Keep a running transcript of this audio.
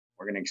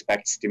We're going to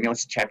expect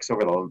stimulus checks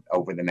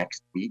over the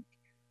next week.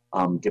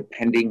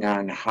 Depending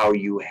on how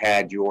you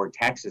had your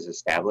taxes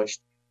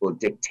established will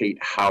dictate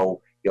how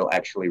you'll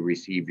actually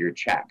receive your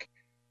check.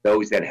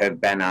 Those that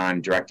have been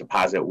on direct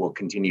deposit will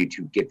continue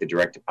to get the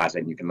direct deposit,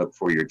 and you can look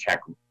for your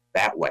check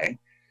that way.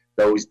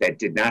 Those that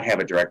did not have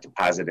a direct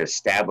deposit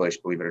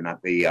established, believe it or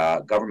not,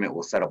 the government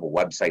will set up a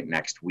website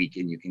next week,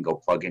 and you can go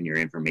plug in your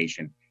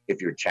information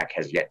if your check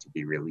has yet to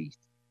be released.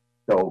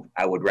 So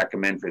I would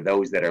recommend for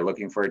those that are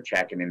looking for a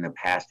check and in the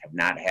past have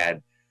not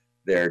had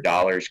their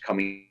dollars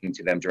coming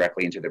to them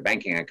directly into their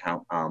banking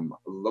account,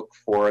 look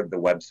for the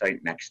website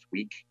next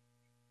week.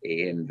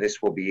 And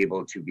this will be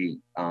able to be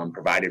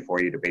provided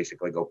for you to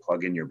basically go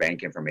plug in your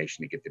bank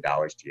information to get the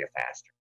dollars to you faster.